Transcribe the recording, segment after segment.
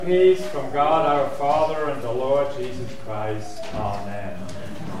Peace from God our Father and the Lord Jesus Christ. Amen.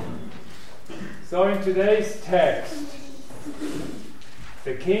 So in today's text,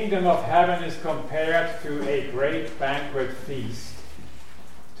 the kingdom of heaven is compared to a great banquet feast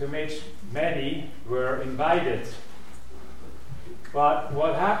to which many were invited. But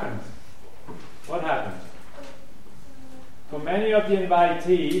what happened? What happened? For many of the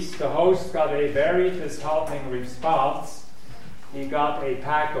invitees, the host got a very disheartening response. He got a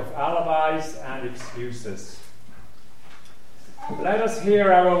pack of alibis and excuses. Let us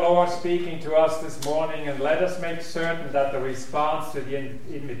hear our Lord speaking to us this morning, and let us make certain that the response to the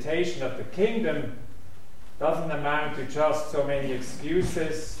invitation of the kingdom doesn't amount to just so many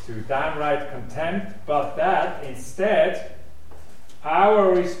excuses, to downright contempt, but that instead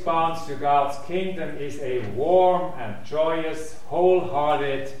our response to God's kingdom is a warm and joyous,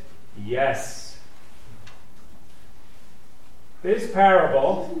 wholehearted yes. This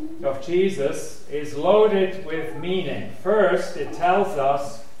parable of Jesus is loaded with meaning. First, it tells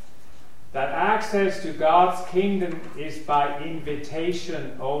us that access to God's kingdom is by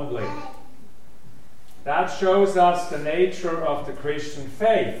invitation only. That shows us the nature of the Christian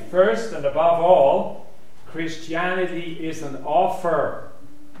faith. First and above all, Christianity is an offer,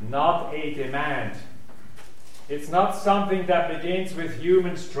 not a demand. It's not something that begins with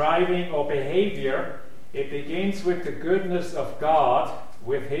human striving or behavior. It begins with the goodness of God,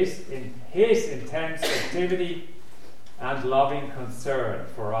 with His intense activity and loving concern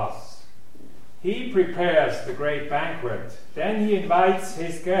for us. He prepares the great banquet. Then He invites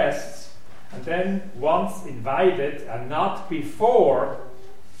His guests, and then once invited, and not before,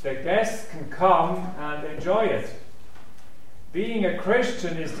 the guests can come and enjoy it. Being a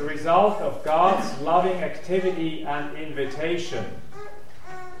Christian is the result of God's loving activity and invitation.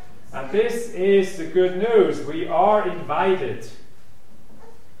 And this is the good news. We are invited.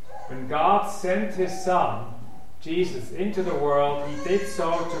 When God sent His Son, Jesus, into the world, He did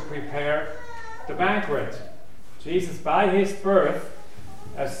so to prepare the banquet. Jesus, by His birth,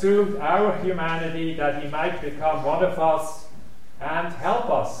 assumed our humanity that He might become one of us and help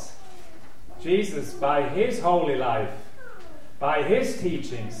us. Jesus, by His holy life, by His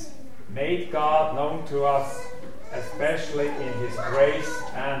teachings, made God known to us, especially in His grace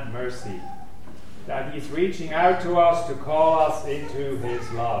and mercy, that He's reaching out to us to call us into His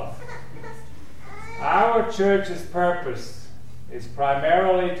love. Our church's purpose is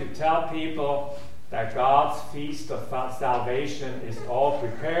primarily to tell people that God's feast of salvation is all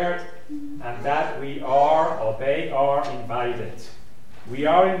prepared and that we are, or they are, invited. We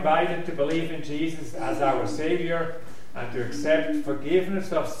are invited to believe in Jesus as our Savior and to accept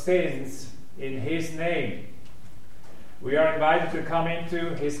forgiveness of sins in His name. We are invited to come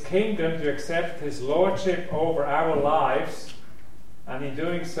into His kingdom, to accept His lordship over our lives, and in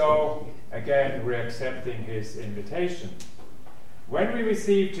doing so, again, we're accepting His invitation. When we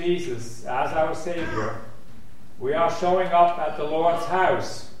receive Jesus as our Savior, we are showing up at the Lord's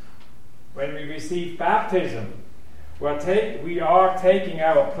house. When we receive baptism, we are taking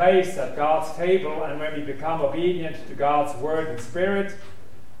our place at God's table, and when we become obedient to God's word and spirit,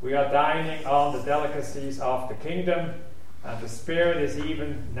 we are dining on the delicacies of the kingdom, and the Spirit is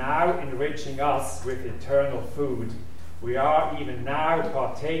even now enriching us with eternal food. We are even now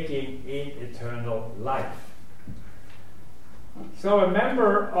partaking in eternal life. So a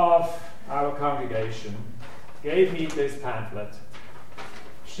member of our congregation gave me this pamphlet.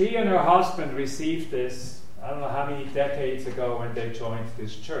 She and her husband received this, I don't know how many decades ago, when they joined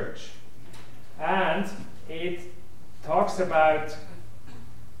this church. And it talks about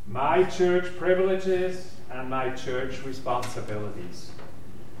my church privileges and my church responsibilities.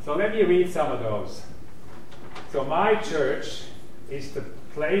 So let me read some of those. So my church is the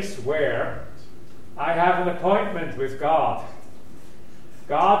place where I have an appointment with God.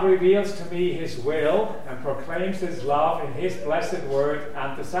 God reveals to me His will and proclaims His love in His blessed word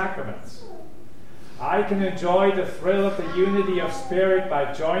and the sacraments. I can enjoy the thrill of the unity of spirit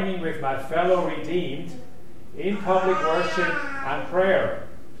by joining with my fellow redeemed in public worship and prayer.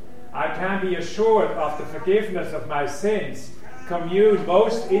 I can be assured of the forgiveness of my sins, commune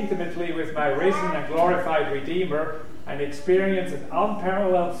most intimately with my risen and glorified Redeemer, and experience an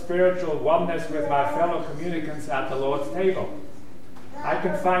unparalleled spiritual oneness with my fellow communicants at the Lord's table. I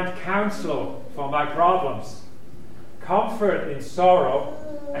can find counsel for my problems, comfort in sorrow,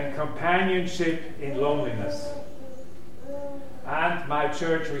 and companionship in loneliness. And my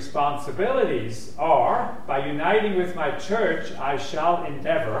church responsibilities are, by uniting with my church, I shall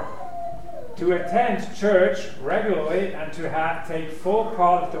endeavor to attend church regularly and to take full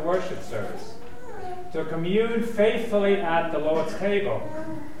part of the worship service, to commune faithfully at the Lord's table,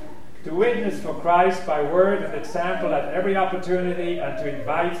 to witness for Christ by word and example at every opportunity, and to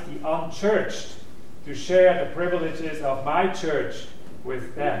invite the unchurched to share the privileges of my church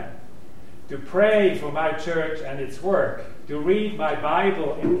with them, to pray for my church and its work, to read my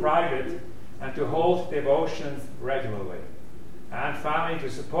Bible in private, and to hold devotions regularly. And finally, to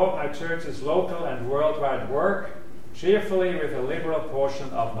support my church's local and worldwide work cheerfully with a liberal portion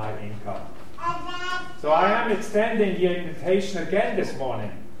of my income. So I am extending the invitation again this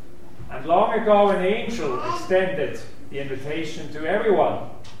morning. And long ago an angel extended the invitation to everyone.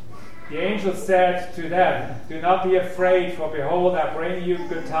 The angel said to them, "Do not be afraid, for behold, I bring you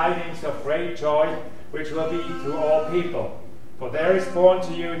good tidings of great joy, which will be to all people. For there is born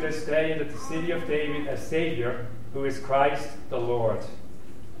to you this day in the city of David a Savior, who is Christ the Lord."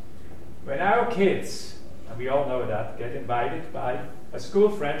 When our kids, and we all know that, get invited by a school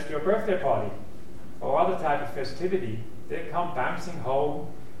friend to a birthday party or other type of festivity, they come bouncing home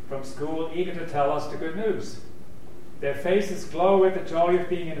from school eager to tell us the good news. Their faces glow with the joy of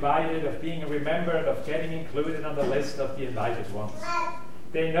being invited, of being remembered, of getting included on the list of the invited ones.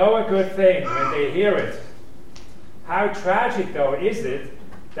 They know a good thing when they hear it. How tragic, though, is it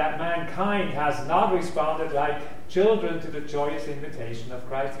that mankind has not responded like children to the joyous invitation of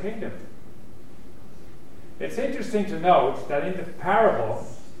Christ's kingdom? It's interesting to note that in the parable,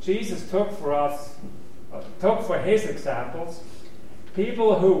 Jesus took for his examples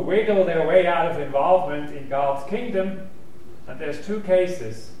people who wiggle their way out of involvement in God's kingdom, and there's two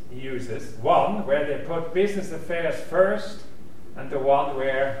cases he uses. One where they put business affairs first, and the one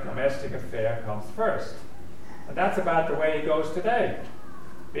where domestic affair comes first. And that's about the way it goes today.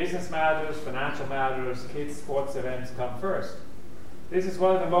 Business matters, financial matters, kids' sports events come first. This is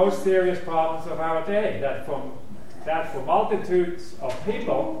one of the most serious problems of our day, that for multitudes of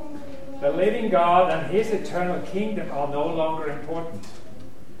people, the living God and his eternal kingdom are no longer important.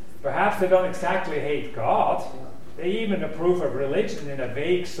 Perhaps they don't exactly hate God. They even approve of religion in a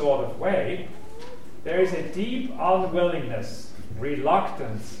vague sort of way. There is a deep unwillingness,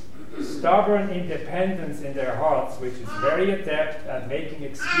 reluctance, stubborn independence in their hearts, which is very adept at making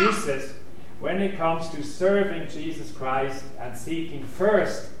excuses when it comes to serving Jesus Christ and seeking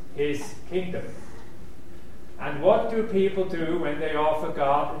first his kingdom. And what do people do when they offer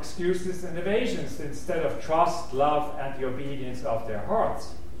God excuses and evasions instead of trust, love, and the obedience of their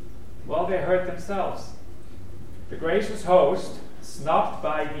hearts? Well, they hurt themselves. The gracious host, snubbed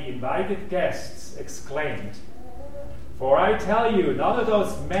by the invited guests, exclaimed, "For I tell you, none of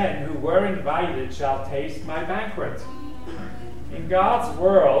those men who were invited shall taste my banquet." In God's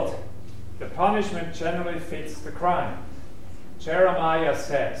world, the punishment generally fits the crime. Jeremiah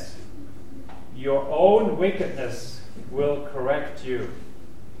says, "Your own wickedness will correct you,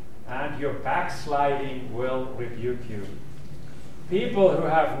 and your backsliding will rebuke you." People who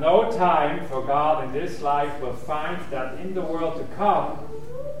have no time for God in this life will find that in the world to come,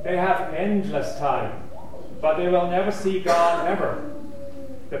 they have endless time, but they will never see God ever.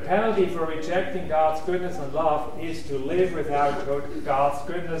 The penalty for rejecting God's goodness and love is to live without God's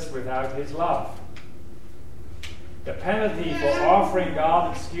goodness, without his love. The penalty for offering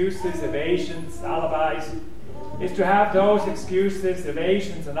God excuses, evasions, alibis, is to have those excuses,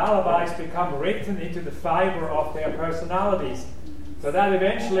 evasions, and alibis become written into the fiber of their personalities, so that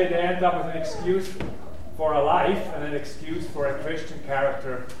eventually they end up with an excuse for a life and an excuse for a Christian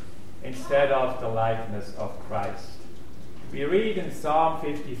character instead of the likeness of Christ. We read in Psalm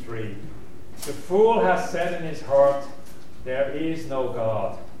 53, "The fool has said in his heart, there is no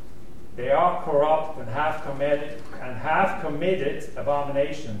God. They are corrupt and have committed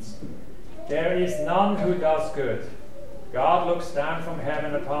abominations. There is none who does good. God looks down from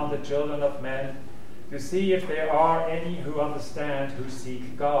heaven upon the children of men to see if there are any who understand, who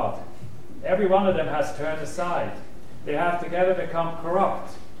seek God. Every one of them has turned aside. They have together become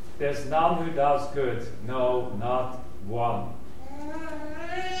corrupt. There's none who does good, no, not one."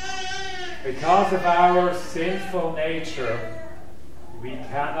 Because of our sinful nature, we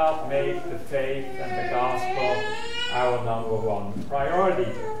cannot make the faith and the gospel our number one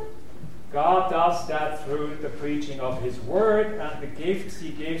priority. God does that through the preaching of his word and the gifts he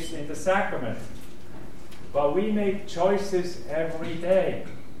gives in the sacrament. But we make choices every day.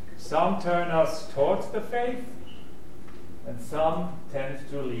 Some turn us towards the faith, and some tend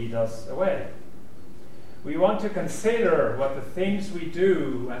to lead us away. We want to consider what the things we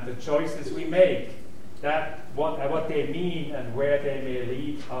do and the choices we make, what they mean and where they may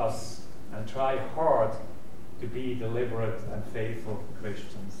lead us, and try hard to be deliberate and faithful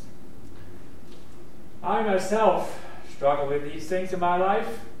Christians. I myself struggle with these things in my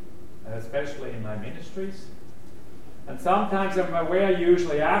life, and especially in my ministries. And sometimes I'm aware,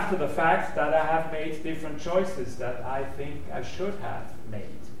 usually after the fact, that I have made different choices that I think I should have made.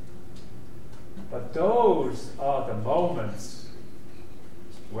 But those are the moments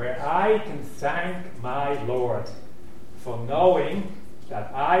where I can thank my Lord for knowing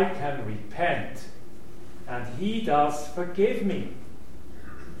that I can repent and He does forgive me.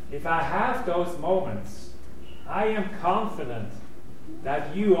 If I have those moments, I am confident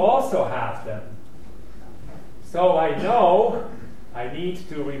that you also have them. So I know I need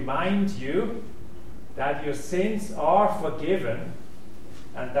to remind you that your sins are forgiven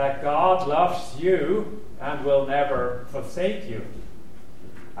and that God loves you and will never forsake you.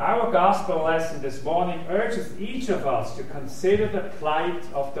 Our gospel lesson this morning urges each of us to consider the plight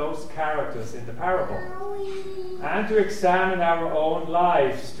of those characters in the parable and to examine our own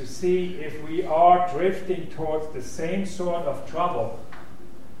lives to see if we are drifting towards the same sort of trouble.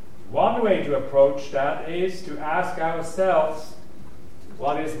 One way to approach that is to ask ourselves,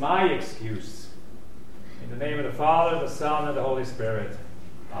 what is my excuse? In the name of the Father, the Son, and the Holy Spirit.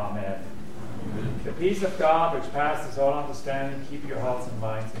 Amen. The peace of God, which passes all understanding, keep your hearts and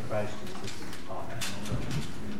minds in Christ Jesus. Amen.